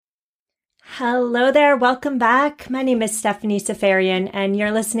Hello there. Welcome back. My name is Stephanie Safarian, and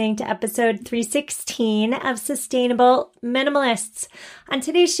you're listening to episode 316 of Sustainable Minimalists. On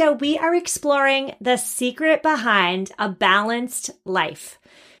today's show, we are exploring the secret behind a balanced life,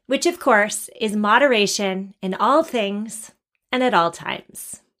 which of course is moderation in all things and at all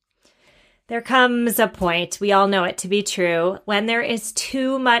times. There comes a point, we all know it to be true, when there is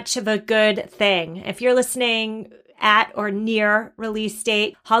too much of a good thing. If you're listening at or near release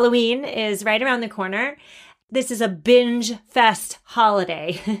date, Halloween is right around the corner. This is a binge fest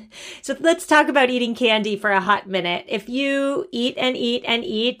holiday. So let's talk about eating candy for a hot minute. If you eat and eat and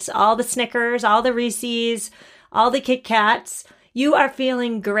eat all the Snickers, all the Reese's, all the Kit Kats, you are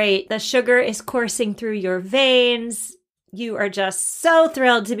feeling great. The sugar is coursing through your veins. You are just so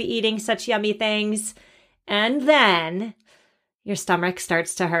thrilled to be eating such yummy things. And then your stomach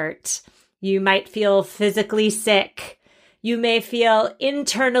starts to hurt. You might feel physically sick. You may feel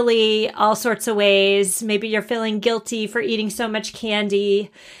internally all sorts of ways. Maybe you're feeling guilty for eating so much candy.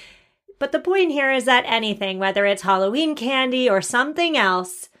 But the point here is that anything, whether it's Halloween candy or something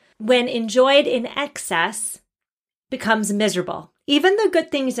else, when enjoyed in excess, becomes miserable. Even the good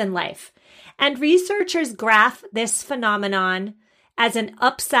things in life. And researchers graph this phenomenon as an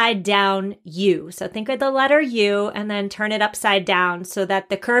upside down U. So think of the letter U and then turn it upside down so that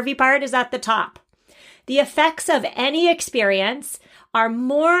the curvy part is at the top. The effects of any experience are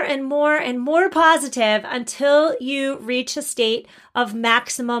more and more and more positive until you reach a state of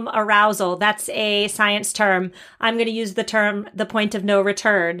maximum arousal. That's a science term. I'm going to use the term the point of no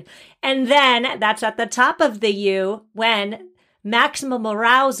return. And then that's at the top of the U when maximum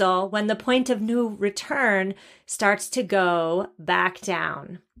arousal, when the point of no return starts to go back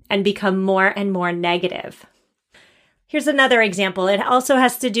down and become more and more negative. Here's another example. It also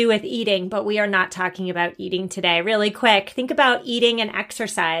has to do with eating, but we are not talking about eating today. Really quick, think about eating and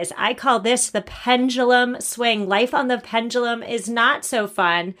exercise. I call this the pendulum swing. Life on the pendulum is not so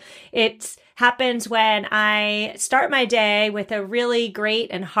fun. It happens when I start my day with a really great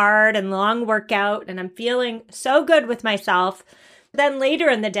and hard and long workout, and I'm feeling so good with myself. Then later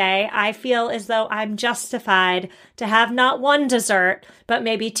in the day, I feel as though I'm justified to have not one dessert, but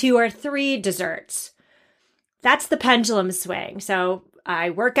maybe 2 or 3 desserts. That's the pendulum swing. So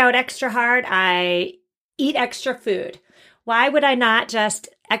I work out extra hard. I eat extra food. Why would I not just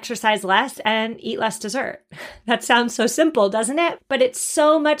exercise less and eat less dessert? That sounds so simple, doesn't it? But it's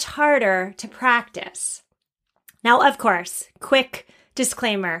so much harder to practice. Now, of course, quick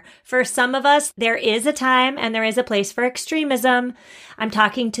disclaimer. For some of us, there is a time and there is a place for extremism. I'm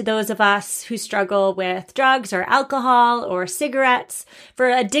talking to those of us who struggle with drugs or alcohol or cigarettes. For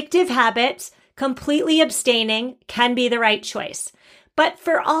addictive habits, completely abstaining can be the right choice. But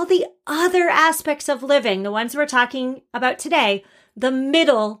for all the other aspects of living, the ones we're talking about today, the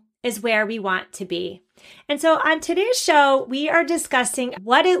middle is where we want to be. And so on today's show, we are discussing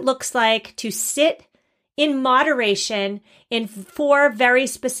what it looks like to sit in moderation in 4 very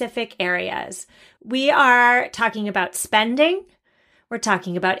specific areas. We are talking about spending. We're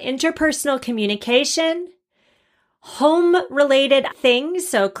talking about interpersonal communication, home-related things,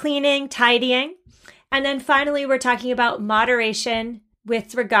 so cleaning, tidying. And then finally, we're talking about moderation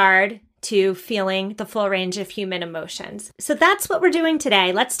with regard to feeling the full range of human emotions. So that's what we're doing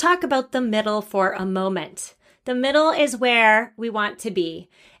today. Let's talk about the middle for a moment. The middle is where we want to be.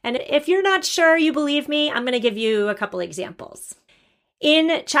 And if you're not sure you believe me, I'm going to give you a couple examples.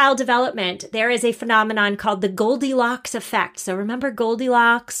 In child development, there is a phenomenon called the Goldilocks effect. So remember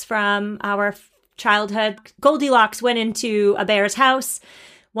Goldilocks from our childhood? Goldilocks went into a bear's house.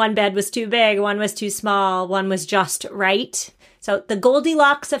 One bed was too big, one was too small, one was just right. So the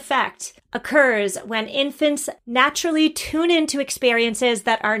Goldilocks effect occurs when infants naturally tune into experiences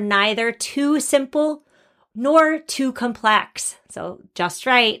that are neither too simple nor too complex. So just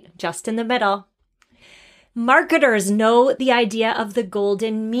right, just in the middle. Marketers know the idea of the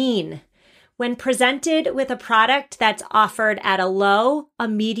golden mean. When presented with a product that's offered at a low, a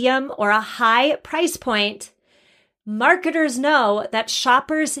medium, or a high price point, marketers know that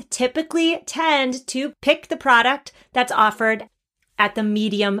shoppers typically tend to pick the product that's offered at the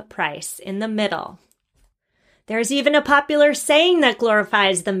medium price, in the middle. There's even a popular saying that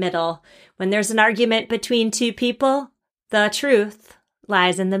glorifies the middle. When there's an argument between 2 people, the truth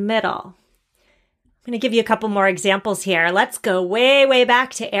lies in the middle. I'm going to give you a couple more examples here. Let's go way, way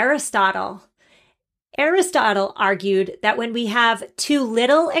back to Aristotle. Aristotle argued that when we have too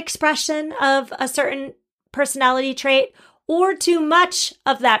little expression of a certain personality trait or too much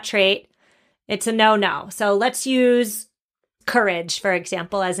of that trait, it's a no-no. So let's use courage, for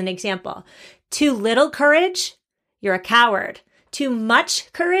example, as an example. Too little courage, you're a coward. Too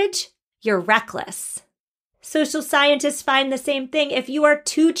much courage, you're reckless. Social scientists find the same thing. If you are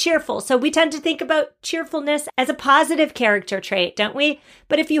too cheerful, so we tend to think about cheerfulness as a positive character trait, don't we?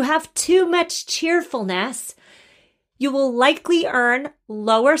 But if you have too much cheerfulness, you will likely earn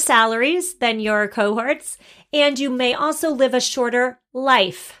lower salaries than your cohorts, and you may also live a shorter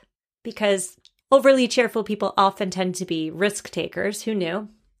life because overly cheerful people often tend to be risk takers. Who knew?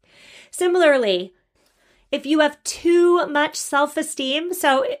 Similarly, if you have too much self-esteem,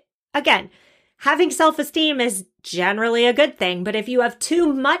 so again, having self-esteem is generally a good thing, but if you have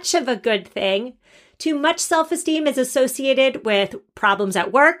too much of a good thing, too much self-esteem is associated with problems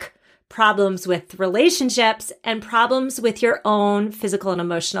at work, problems with relationships, and problems with your own physical and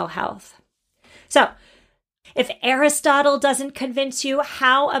emotional health. So, if Aristotle doesn't convince you,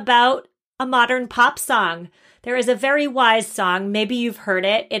 how about a modern pop song? There is a very wise song. Maybe you've heard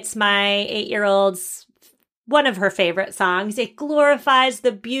it. It's my 8-year-old's one of her favorite songs. It glorifies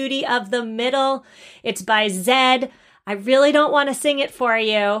the beauty of the middle. It's by Zedd. I really don't want to sing it for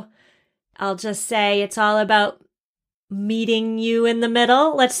you. I'll just say it's all about meeting you in the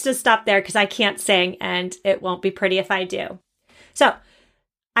middle. Let's just stop there because I can't sing and it won't be pretty if I do. So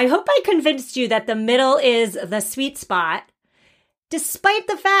I hope I convinced you that the middle is the sweet spot. Despite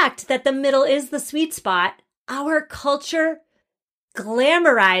the fact that the middle is the sweet spot, our culture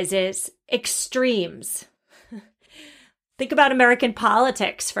glamorizes extremes. Think about American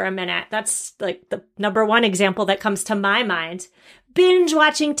politics for a minute. That's like the number one example that comes to my mind. Binge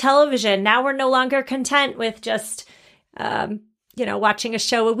watching television. Now we're no longer content with just watching a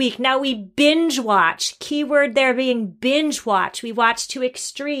show a week. Now we binge watch. Keyword there being binge watch. We watch to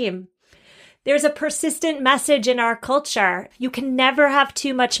extreme. There's a persistent message in our culture. You can never have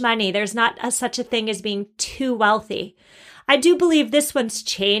too much money. There's not such a thing as being too wealthy. I do believe this one's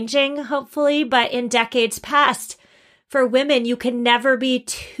changing, hopefully, but in decades past, for women, you can never be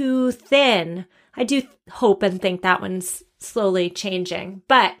too thin. I do hope and think that one's slowly changing.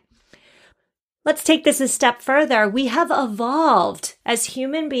 But let's take this a step further. We have evolved as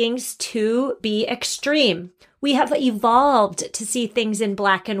human beings to be extreme. We have evolved to see things in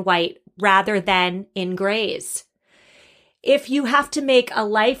black and white rather than in grays. If you have to make a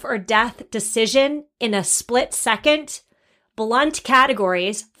life or death decision in a split second, blunt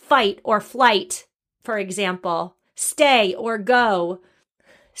categories, fight or flight, for example, stay or go,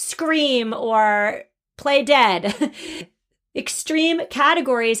 scream or play dead. Extreme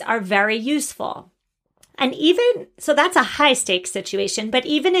categories are very useful. And so that's a high stakes situation, but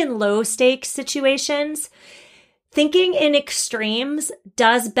even in low stakes situations, thinking in extremes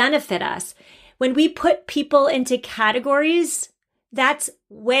does benefit us. When we put people into categories, that's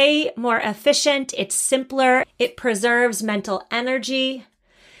way more efficient. It's simpler. It preserves mental energy.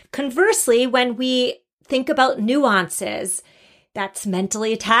 Conversely, when we think about nuances, that's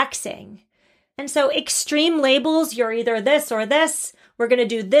mentally taxing. And so extreme labels, you're either this or this, we're going to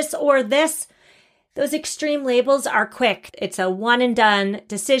do this or this. Those extreme labels are quick. It's a one and done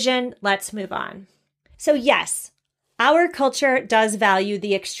decision. Let's move on. So yes, our culture does value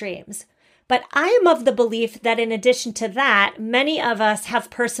the extremes. But I am of the belief that in addition to that, many of us have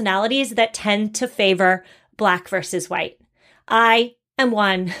personalities that tend to favor black versus white. I am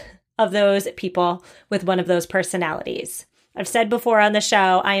one of those people with one of those personalities. I've said before on the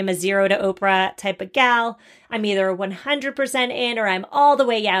show, I am a 0 to Oprah type of gal. I'm either 100% in or I'm all the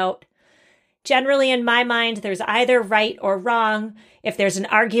way out. Generally, in my mind, there's either right or wrong. If there's an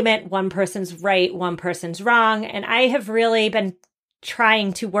argument, one person's right, one person's wrong. And I have really been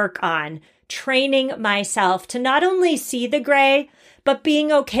trying to work on training myself to not only see the gray, but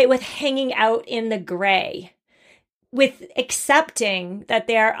being okay with hanging out in the gray, with accepting that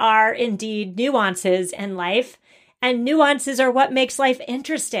there are indeed nuances in life, and nuances are what makes life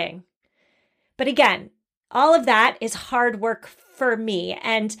interesting. But again, all of that is hard work for me.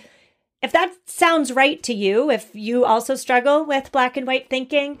 And if that sounds right to you, if you also struggle with black and white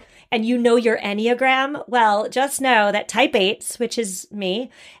thinking and you know your Enneagram, well, just know that type 8s, which is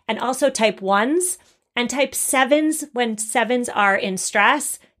me, and also type 1s and type 7s, when 7s are in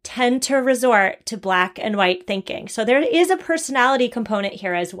stress, tend to resort to black and white thinking. So there is a personality component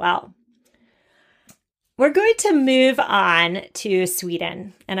here as well. We're going to move on to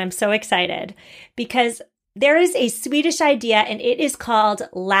Sweden, and I'm so excited because there is a Swedish idea, and it is called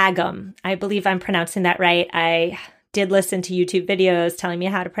lagom. I believe I'm pronouncing that right. I did listen to YouTube videos telling me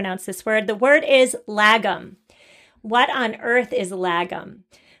how to pronounce this word. The word is lagom. What on earth is lagom?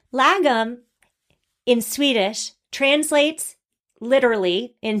 Lagom in Swedish translates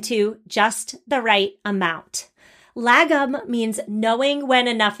literally into just the right amount. Lagom means knowing when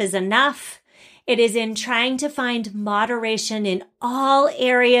enough is enough. It is in trying to find moderation in all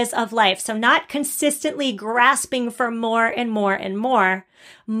areas of life. So not consistently grasping for more and more and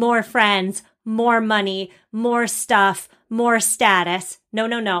more friends, more money, more stuff, more status.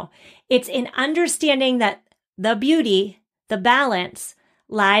 No. It's in understanding that the beauty, the balance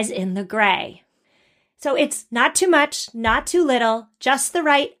lies in the gray. So it's not too much, not too little, just the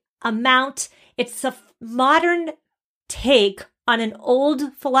right amount. It's a modern take on an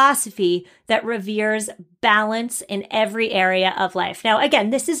old philosophy that reveres balance in every area of life. Now,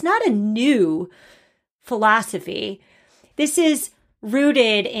 again, this is not a new philosophy. This is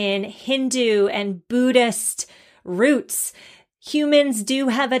rooted in Hindu and Buddhist roots. Humans do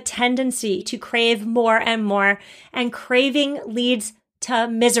have a tendency to crave more and more, and craving leads to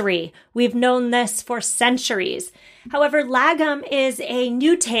misery. We've known this for centuries. However, Lagom is a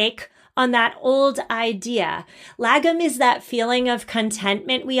new take on that old idea. Lagom is that feeling of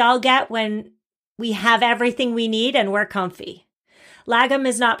contentment we all get when we have everything we need and we're comfy. Lagom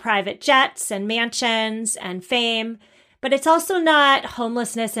is not private jets and mansions and fame, but it's also not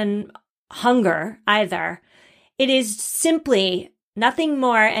homelessness and hunger either. It is simply nothing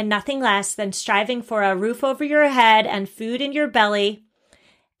more and nothing less than striving for a roof over your head and food in your belly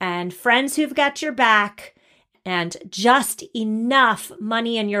and friends who've got your back and just enough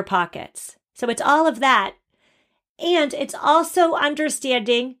money in your pockets. So it's all of that. And it's also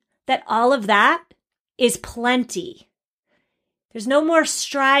understanding that all of that is plenty. There's no more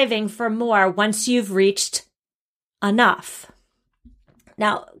striving for more once you've reached enough.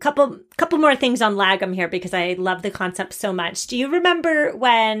 Now, a couple more things on Lagom here because I love the concept so much. Do you remember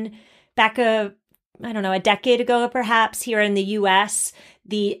when back a decade ago perhaps here in the US,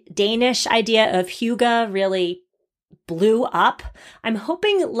 the Danish idea of hygge really blew up? I'm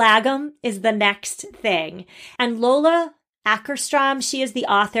hoping Lagom is the next thing. And Lola Ackerström, she is the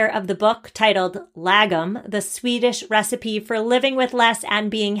author of the book titled Lagom, The Swedish Recipe for Living with Less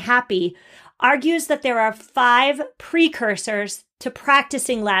and Being Happy, argues that there are 5 precursors to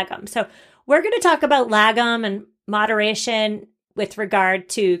practicing Lagom. So we're going to talk about Lagom and moderation with regard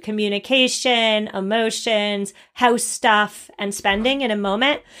to communication, emotions, house stuff, and spending in a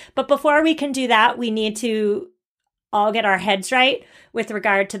moment. But before we can do that, we need to all get our heads right with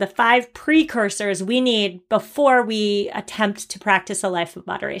regard to the 5 precursors we need before we attempt to practice a life of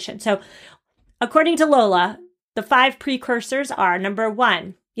moderation. So according to Lola, the 5 precursors are, number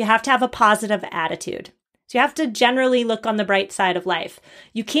 1, you have to have a positive attitude. So you have to generally look on the bright side of life.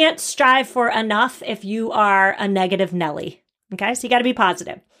 You can't strive for enough if you are a negative Nelly. Okay, so you got to be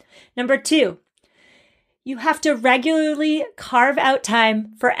positive. Number 2, you have to regularly carve out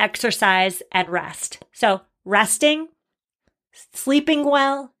time for exercise and rest. So resting, sleeping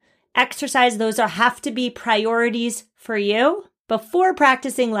well, exercise, those have to be priorities for you before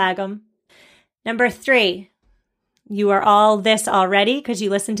practicing Lagom. Number 3, you are all this already because you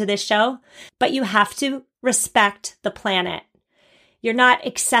listen to this show, but you have to respect the planet. You're not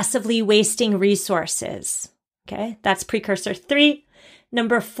excessively wasting resources. Okay, that's precursor 3.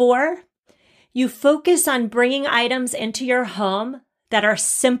 Number 4, you focus on bringing items into your home that are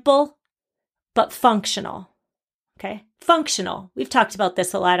simple but functional. Okay, functional. We've talked about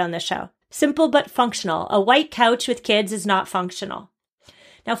this a lot on the show. Simple but functional. A white couch with kids is not functional.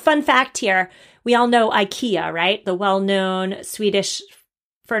 Now, fun fact here, we all know IKEA, right? The well-known Swedish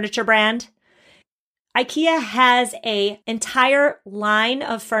furniture brand. IKEA has an entire line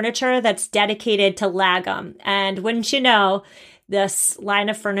of furniture that's dedicated to Lagom. And wouldn't you know, this line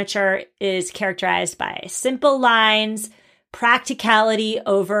of furniture is characterized by simple lines, practicality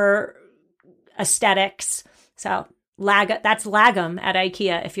over aesthetics. So that's Lagom at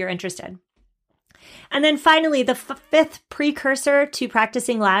IKEA if you're interested. And then finally, the 5th precursor to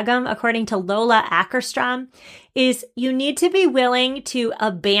practicing Lagom, according to Lola Ackerström, is you need to be willing to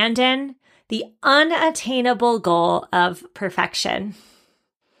abandon the unattainable goal of perfection.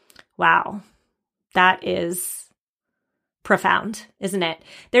 Wow, that is profound, isn't it?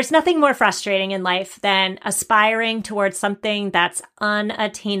 There's nothing more frustrating in life than aspiring towards something that's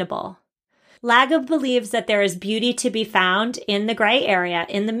unattainable. Lagom believes that there is beauty to be found in the gray area,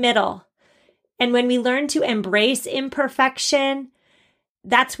 in the middle. And when we learn to embrace imperfection,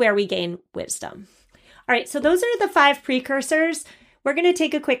 that's where we gain wisdom. All right, so those are the 5 precursors. We're going to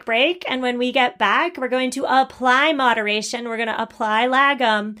take a quick break, and when we get back, we're going to apply moderation. We're going to apply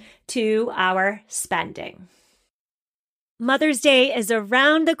Lagom to our spending. Mother's Day is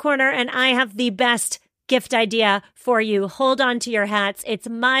around the corner, and I have the best gift idea for you. Hold on to your hats. It's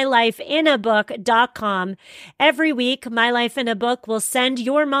mylifeinabook.com. Every week, My Life in a Book will send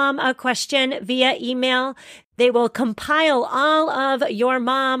your mom a question via email. They will compile all of your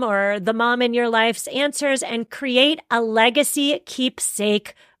mom or the mom in your life's answers and create a legacy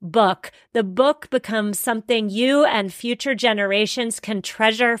keepsake book. The book becomes something you and future generations can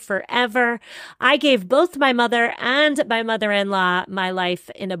treasure forever. I gave both my mother and my mother-in-law My Life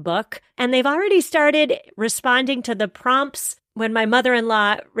in a Book, and they've already started responding to the prompts. When my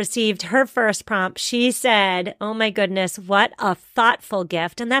mother-in-law received her first prompt, she said, "Oh my goodness, what a thoughtful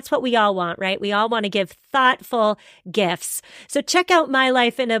gift." And that's what we all want, right? We all want to give thoughtful gifts. So check out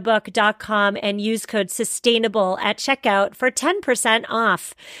mylifeinabook.com and use code SUSTAINABLE at checkout for 10%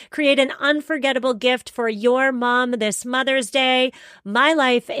 off. Create an unforgettable gift for your mom this Mother's Day.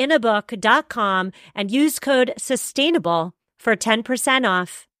 mylifeinabook.com and use code SUSTAINABLE for 10%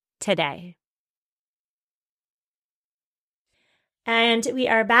 off today. And we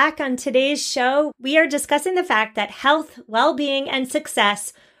are back on today's show. We are discussing the fact that health, well-being, and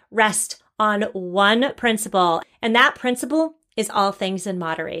success rest on one principle, and that principle is all things in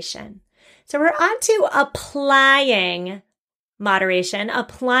moderation. So we're on to applying moderation,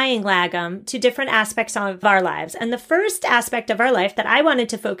 applying Lagom to different aspects of our lives. And the first aspect of our life that I wanted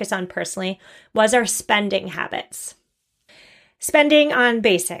to focus on personally was our spending habits. Spending on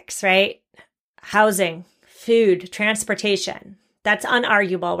basics, right? Housing, food, transportation. That's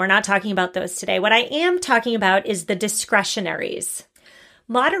unarguable. We're not talking about those today. What I am talking about is the discretionaries.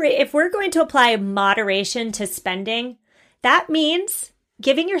 If we're going to apply moderation to spending, that means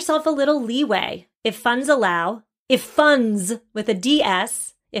giving yourself a little leeway. If funds allow, if funds with a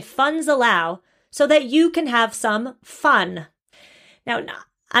DS, if funds allow, so that you can have some fun. Now,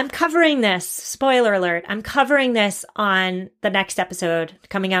 I'm covering this, spoiler alert, I'm covering this on the next episode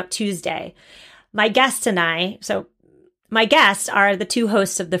coming out Tuesday. My guest and I, my guests are the two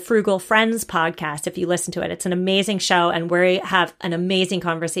hosts of the Frugal Friends podcast. If you listen to it, it's an amazing show and we have an amazing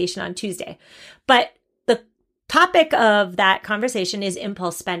conversation on Tuesday. But the topic of that conversation is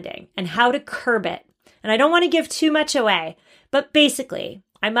impulse spending and how to curb it. And I don't want to give too much away, but basically,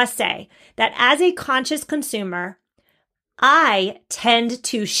 I must say that as a conscious consumer, I tend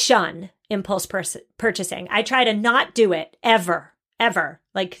to shun impulse purchasing. I try to not do it ever,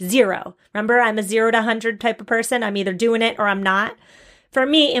 like zero. Remember, I'm a 0 to 100 type of person. I'm either doing it or I'm not. For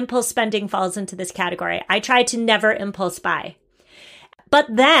me, impulse spending falls into this category. I try to never impulse buy. But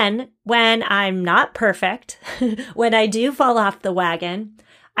then when I'm not perfect, when I do fall off the wagon,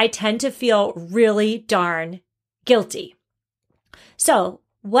 I tend to feel really darn guilty. So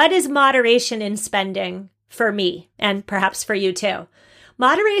what is moderation in spending for me and perhaps for you too?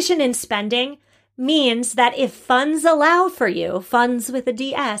 Moderation in spending means that if funds allow for you, funds with a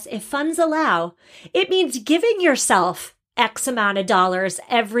DS, if funds allow, it means giving yourself X amount of dollars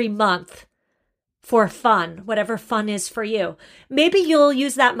every month for fun, whatever fun is for you. Maybe you'll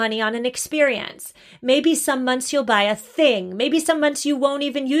use that money on an experience. Maybe some months you'll buy a thing. Maybe some months you won't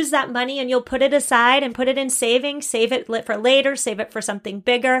even use that money and you'll put it aside and put it in savings, save it for later, save it for something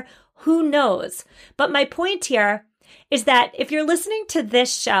bigger. Who knows? But my point here is that if you're listening to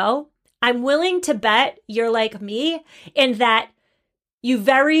this show, I'm willing to bet you're like me in that you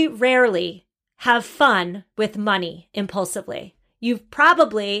very rarely have fun with money impulsively. You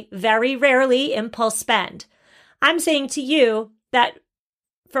probably very rarely impulse spend. I'm saying to you that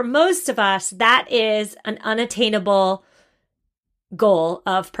for most of us, that is an unattainable goal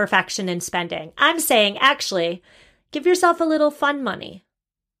of perfection in spending. I'm saying actually, give yourself a little fun money.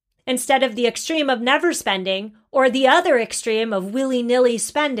 Instead of the extreme of never spending or the other extreme of willy-nilly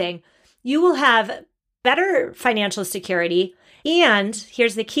spending, you will have better financial security. And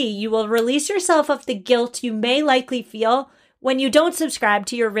here's the key, you will release yourself of the guilt you may likely feel when you don't subscribe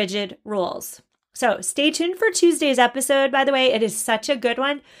to your rigid rules. So stay tuned for Tuesday's episode, by the way. It is such a good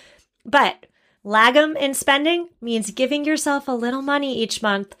one. But Lagom in spending means giving yourself a little money each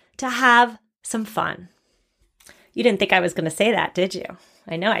month to have some fun. You didn't think I was going to say that, did you?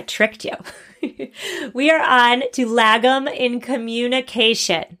 I know I tricked you. We are on to Lagom in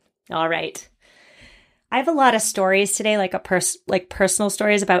communication. All right. I have a lot of stories today, like personal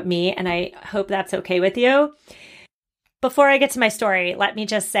stories about me, and I hope that's okay with you. Before I get to my story, let me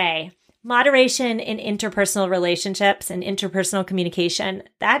just say, moderation in interpersonal relationships and interpersonal communication,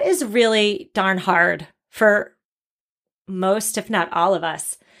 that is really darn hard for most, if not all of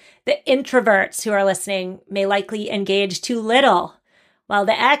us. The introverts who are listening may likely engage too little, while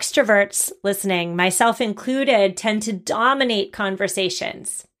the extroverts listening, myself included, tend to dominate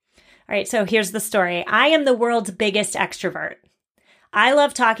conversations. All right, so here's the story. I am the world's biggest extrovert. I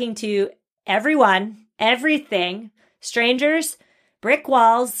love talking to everyone, everything, strangers, brick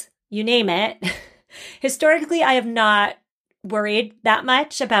walls, you name it. Historically, I have not worried that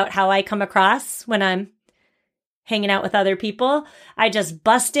much about how I come across when I'm hanging out with other people. I just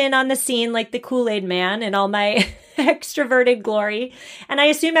bust in on the scene like the Kool-Aid man in all my extroverted glory, and I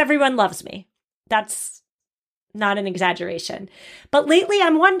assume everyone loves me. That's not an exaggeration. But lately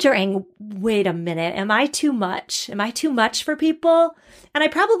I'm wondering, wait a minute, am I too much? Am I too much for people? And I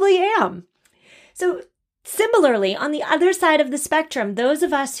probably am. So similarly, on the other side of the spectrum, those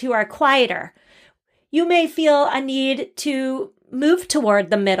of us who are quieter, you may feel a need to move toward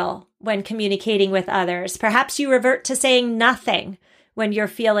the middle when communicating with others. Perhaps you revert to saying nothing when you're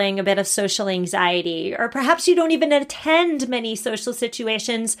feeling a bit of social anxiety, or perhaps you don't even attend many social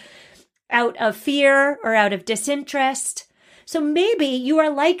situations out of fear or out of disinterest. So maybe you are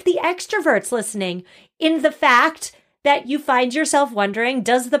like the extroverts listening in the fact that you find yourself wondering,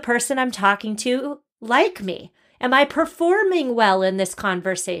 does the person I'm talking to like me? Am I performing well in this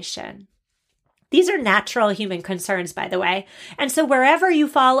conversation? These are natural human concerns, by the way. And so wherever you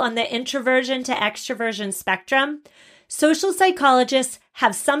fall on the introversion to extroversion spectrum, social psychologists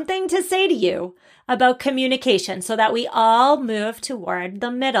have something to say to you about communication so that we all move toward the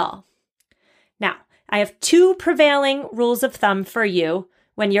middle. Now, I have two prevailing rules of thumb for you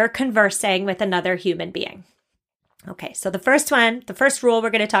when you're conversing with another human being. Okay, so the first rule we're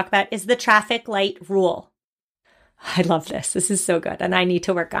going to talk about is the traffic light rule. I love this. This is so good, and I need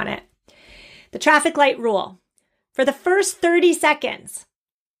to work on it. The traffic light rule. For the first 30 seconds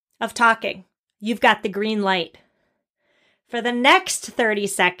of talking, you've got the green light. For the next 30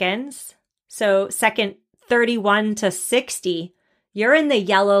 seconds, so second 31 to 60, you're in the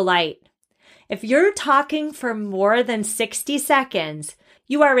yellow light. If you're talking for more than 60 seconds,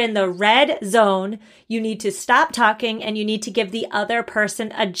 you are in the red zone. You need to stop talking and you need to give the other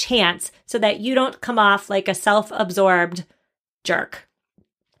person a chance so that you don't come off like a self-absorbed jerk.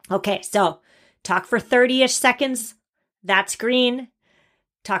 Okay, so talk for 30-ish seconds, that's green.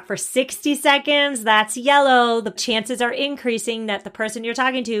 Talk for 60 seconds, that's yellow. The chances are increasing that the person you're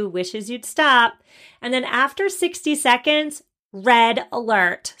talking to wishes you'd stop. And then after 60 seconds, red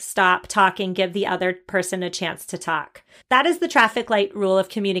alert, stop talking, give the other person a chance to talk. That is the traffic light rule of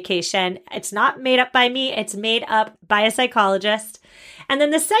communication. It's not made up by me, it's made up by a psychologist. And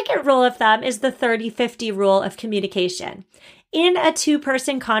then the second rule of thumb is the 30-50 rule of communication. In a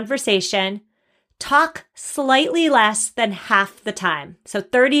two-person conversation, talk slightly less than half the time. So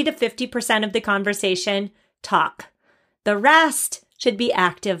 30 to 50% of the conversation, talk. The rest should be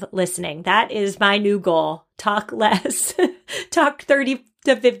active listening. That is my new goal. Talk less. Talk 30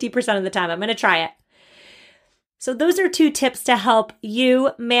 to 50% of the time. I'm going to try it. So those are two tips to help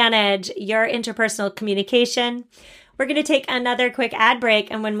you manage your interpersonal communication. We're going to take another quick ad break.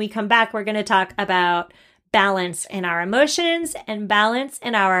 And when we come back, we're going to talk about balance in our emotions and balance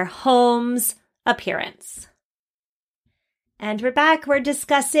in our home's appearance. And we're back. We're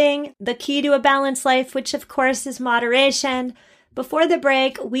discussing the key to a balanced life, which of course is moderation. Before the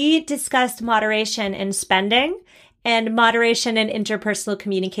break, we discussed moderation in spending and moderation in interpersonal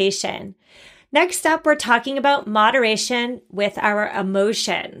communication. Next up, we're talking about moderation with our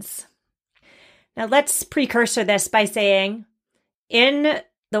emotions. Now, let's precursor this by saying, in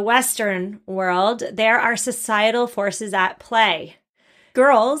the Western world, there are societal forces at play.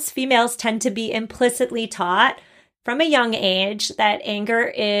 Girls, females, tend to be implicitly taught from a young age that anger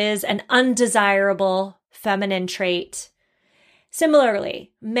is an undesirable feminine trait.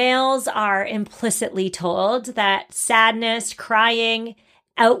 Similarly, males are implicitly told that sadness, crying,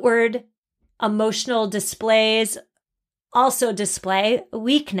 outward emotional displays also display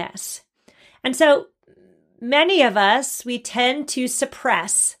weakness. And so many of us, we tend to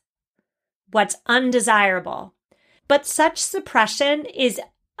suppress what's undesirable. But such suppression is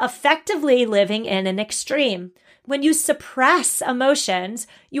effectively living in an extreme. When you suppress emotions,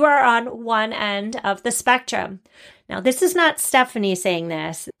 you are on one end of the spectrum. Now, this is not Stephanie saying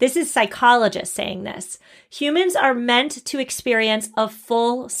this. This is psychologists saying this. Humans are meant to experience a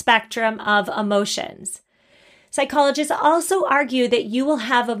full spectrum of emotions. Psychologists also argue that you will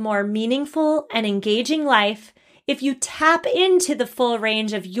have a more meaningful and engaging life if you tap into the full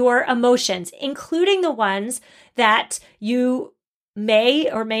range of your emotions, including the ones that you may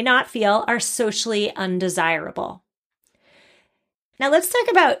or may not feel are socially undesirable. Now let's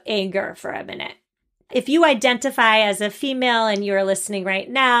talk about anger for a minute. If you identify as a female and you're listening right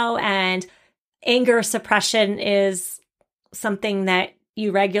now and anger suppression is something that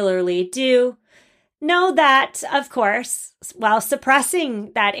you regularly do, know that, of course, while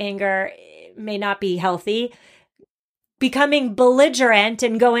suppressing that anger may not be healthy, becoming belligerent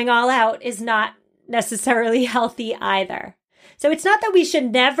and going all out is not necessarily healthy either. So it's not that we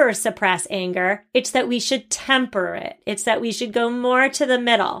should never suppress anger. It's that we should temper it. It's that we should go more to the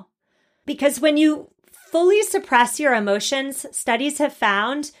middle. Because when you fully suppress your emotions, studies have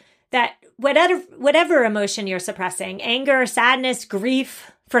found that whatever emotion you're suppressing, anger, sadness,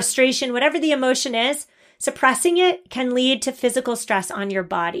 grief, frustration, whatever the emotion is, suppressing it can lead to physical stress on your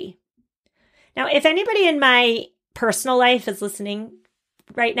body. Now, if anybody in my personal life is listening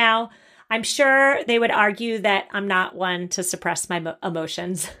right now, I'm sure they would argue that I'm not one to suppress my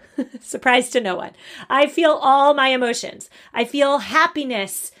emotions. Surprise to no one. I feel all my emotions. I feel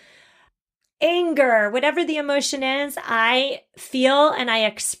happiness, anger, whatever the emotion is, I feel and I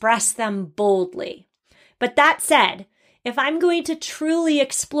express them boldly. But that said, if I'm going to truly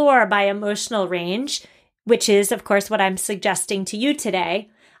explore my emotional range, which is, of course, what I'm suggesting to you today,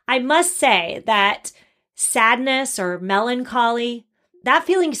 I must say that sadness or melancholy, that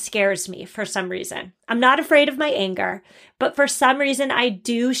feeling scares me for some reason. I'm not afraid of my anger, but for some reason, I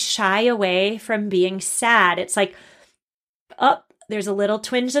do shy away from being sad. It's like, oh, there's a little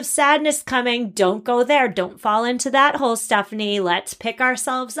twinge of sadness coming. Don't go there. Don't fall into that hole, Stephanie. Let's pick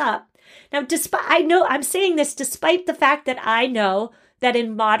ourselves up. Now, I'm saying this despite the fact that I know that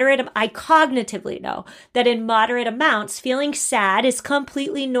I cognitively know that in moderate amounts, feeling sad is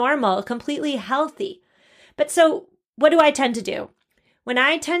completely normal, completely healthy. But so what do I tend to do? When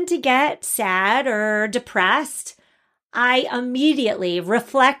I tend to get sad or depressed, I immediately,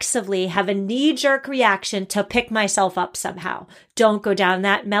 reflexively have a knee-jerk reaction to pick myself up somehow. Don't go down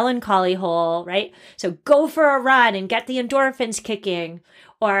that melancholy hole, right? So go for a run and get the endorphins kicking,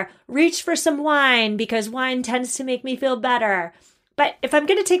 or reach for some wine because wine tends to make me feel better. But if I'm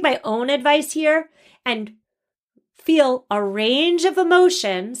going to take my own advice here and feel a range of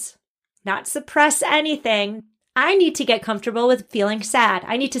emotions, not suppress anything, I need to get comfortable with feeling sad.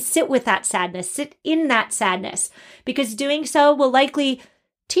 I need to sit with that sadness, sit in that sadness, because doing so will likely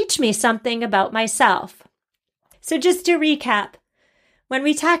teach me something about myself. So just to recap, when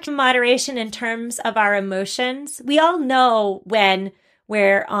we talk moderation in terms of our emotions, we all know when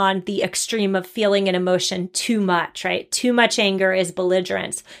we're on the extreme of feeling an emotion too much, right? Too much anger is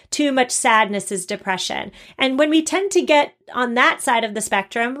belligerence. Too much sadness is depression. And when we tend to get on that side of the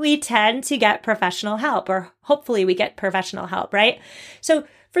spectrum, we tend to get professional help, or hopefully we get professional help, right? So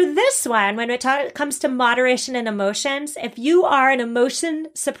for this one, when it comes to moderation and emotions, if you are an emotion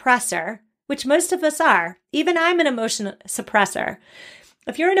suppressor, which most of us are, even I'm an emotion suppressor.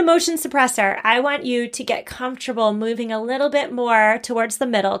 If you're an emotion suppressor, I want you to get comfortable moving a little bit more towards the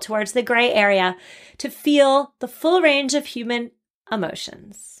middle, towards the gray area, to feel the full range of human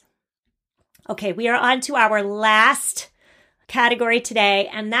emotions. Okay, we are on to our last category today,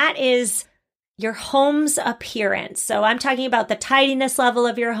 and that is your home's appearance. So I'm talking about the tidiness level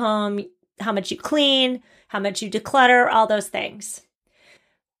of your home, how much you clean, how much you declutter, all those things.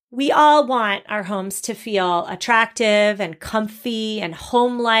 We all want our homes to feel attractive and comfy and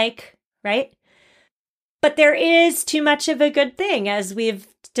home-like, right? But there is too much of a good thing, as we've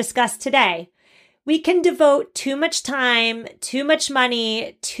discussed today. We can devote too much time, too much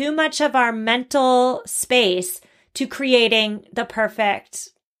money, too much of our mental space to creating the perfect,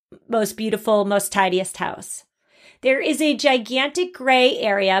 most beautiful, most tidiest house. There is a gigantic gray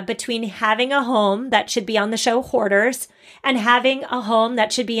area between having a home that should be on the show Hoarders and having a home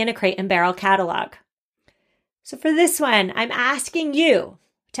that should be in a Crate and Barrel catalog. So for this one, I'm asking you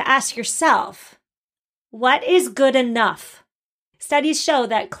to ask yourself, what is good enough? Studies show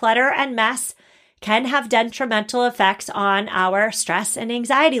that clutter and mess can have detrimental effects on our stress and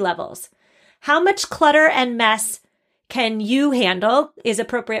anxiety levels. How much clutter and mess can you handle is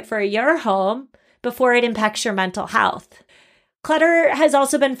appropriate for your home before it impacts your mental health? Clutter has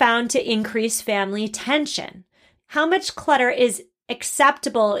also been found to increase family tension. How much clutter is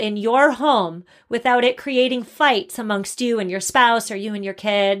acceptable in your home without it creating fights amongst you and your spouse or you and your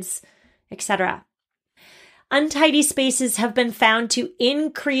kids, etc.? Untidy spaces have been found to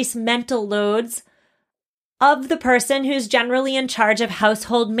increase mental loads of the person who's generally in charge of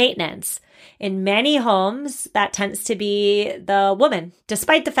household maintenance. In many homes, that tends to be the woman,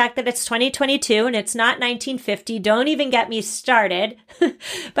 despite the fact that it's 2022 and it's not 1950. Don't even get me started.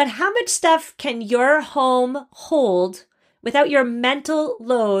 But how much stuff can your home hold without your mental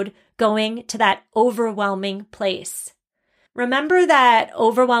load going to that overwhelming place? Remember that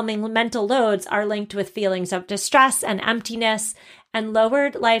overwhelming mental loads are linked with feelings of distress and emptiness and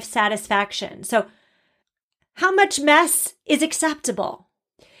lowered life satisfaction. So how much mess is acceptable?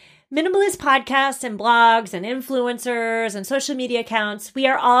 Minimalist podcasts and blogs and influencers and social media accounts, we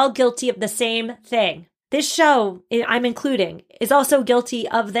are all guilty of the same thing. This show, I'm including, is also guilty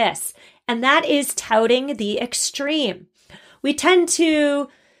of this. and that is touting the extreme. We tend to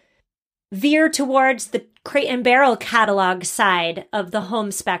veer towards the Crate & Barrel catalog side of the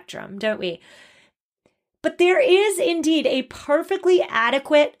home spectrum, don't we? But there is indeed a perfectly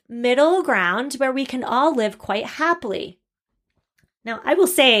adequate middle ground where we can all live quite happily. Now, I will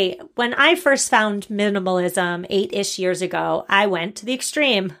say, when I first found minimalism 8-ish years ago, I went to the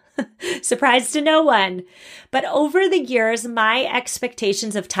extreme. Surprise to no one. But over the years, my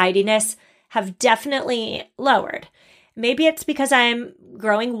expectations of tidiness have definitely lowered. Maybe it's because I'm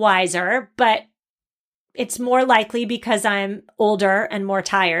growing wiser, but it's more likely because I'm older and more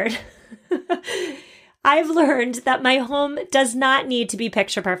tired. I've learned that my home does not need to be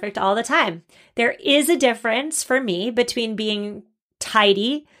picture perfect all the time. There is a difference for me between being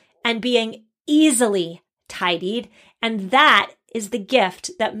tidy and being easily tidied, and that is the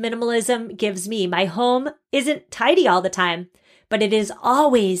gift that minimalism gives me. My home isn't tidy all the time, but it is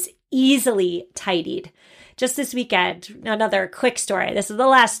always easily tidied. Just this weekend, another quick story. This is the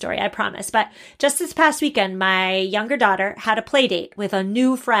last story, I promise. But just this past weekend, my younger daughter had a play date with a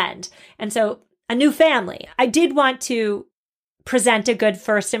new friend. And so a new family. I did want to present a good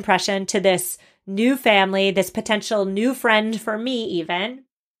first impression to this new family, this potential new friend for me even.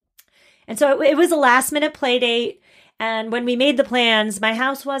 And so it was a last minute play date. And when we made the plans, my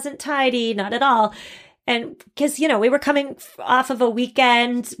house wasn't tidy, not at all. And because, we were coming off of a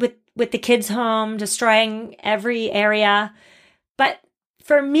weekend with the kids home, destroying every area. But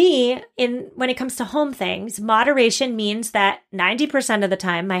for me, when it comes to home things, moderation means that 90% of the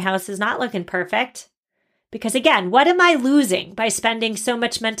time my house is not looking perfect. Because again, what am I losing by spending so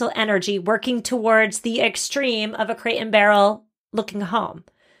much mental energy working towards the extreme of a Crate & Barrel looking home?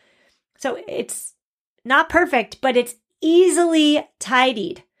 So it's not perfect, but it's easily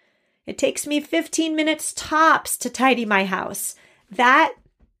tidied. It takes me 15 minutes tops to tidy my house. That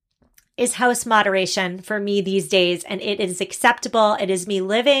is house moderation for me these days, and it is acceptable. It is me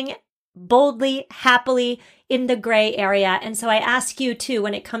living boldly, happily in the gray area. And so I ask you too,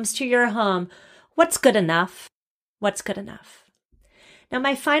 when it comes to your home, what's good enough? What's good enough? Now,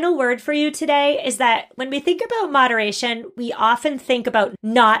 my final word for you today is that when we think about moderation, we often think about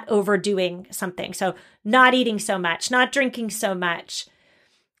not overdoing something. So not eating so much, not drinking so much,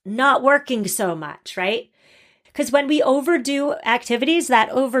 not working so much, right? Because when we overdo activities, that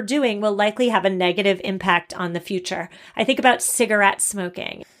overdoing will likely have a negative impact on the future. I think about cigarette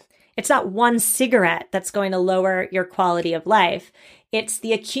smoking. It's not one cigarette that's going to lower your quality of life. It's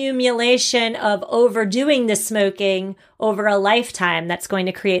the accumulation of overdoing the smoking over a lifetime that's going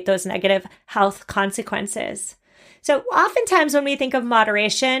to create those negative health consequences. So oftentimes when we think of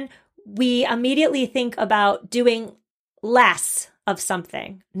moderation, we immediately think about doing less of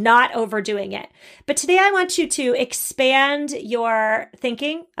something, not overdoing it. But today I want you to expand your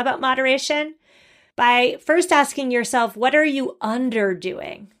thinking about moderation by first asking yourself, what are you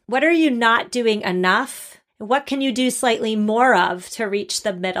underdoing? What are you not doing enough? What can you do slightly more of to reach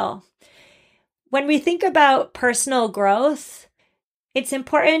the middle? When we think about personal growth, it's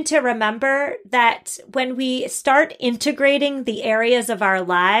important to remember that when we start integrating the areas of our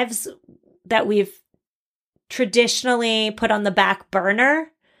lives that we've traditionally put on the back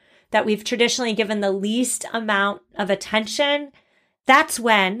burner, that we've traditionally given the least amount of attention, that's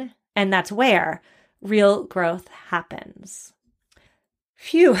when, and that's where, real growth happens.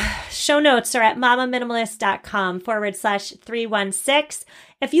 Phew. Show notes are at mamaminimalist.com/316.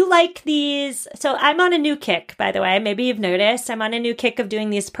 If you like these, so I'm on a new kick, by the way. Maybe you've noticed I'm on a new kick of doing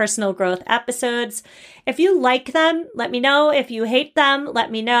these personal growth episodes. If you like them, let me know. If you hate them,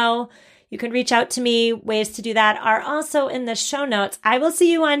 let me know. You can reach out to me. Ways to do that are also in the show notes. I will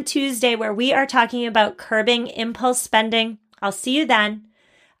see you on Tuesday where we are talking about curbing impulse spending. I'll see you then.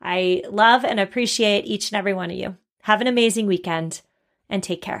 I love and appreciate each and every one of you. Have an amazing weekend and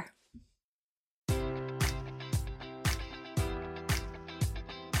take care.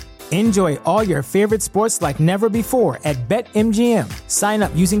 Enjoy all your favorite sports like never before at BetMGM. Sign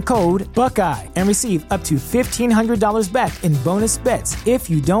up using code Buckeye and receive up to $1,500 back in bonus bets if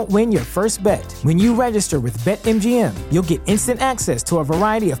you don't win your first bet. When you register with BetMGM, you'll get instant access to a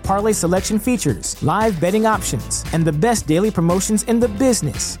variety of parlay selection features, live betting options, and the best daily promotions in the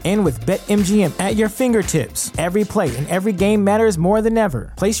business. And with BetMGM at your fingertips, every play and every game matters more than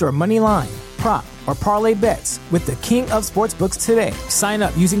ever. Place your money line, prop, or parlay bets with the king of sportsbooks today. Sign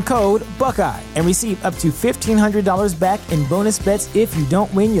up using code Buckeye and receive up to $1,500 back in bonus bets if you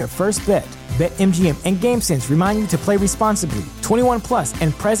don't win your first bet. BetMGM and GameSense remind you to play responsibly. 21 plus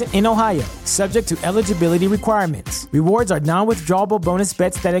and present in Ohio, subject to eligibility requirements. Rewards are non-withdrawable bonus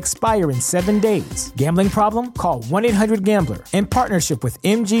bets that expire in 7 days. Gambling problem? Call 1-800-GAMBLER. In partnership with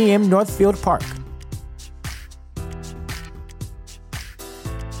MGM Northfield Park.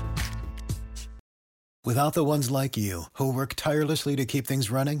 Without the ones like you, who work tirelessly to keep things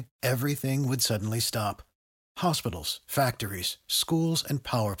running, everything would suddenly stop. Hospitals, factories, schools, and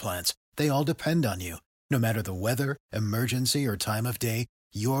power plants, they all depend on you. No matter the weather, emergency, or time of day,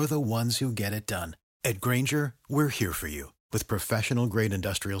 you're the ones who get it done. At Grainger, we're here for you with professional-grade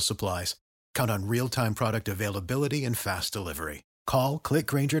industrial supplies. Count on real-time product availability and fast delivery. Call, click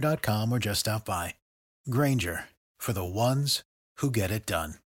Grainger.com, or just stop by. Grainger, for the ones who get it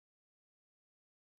done.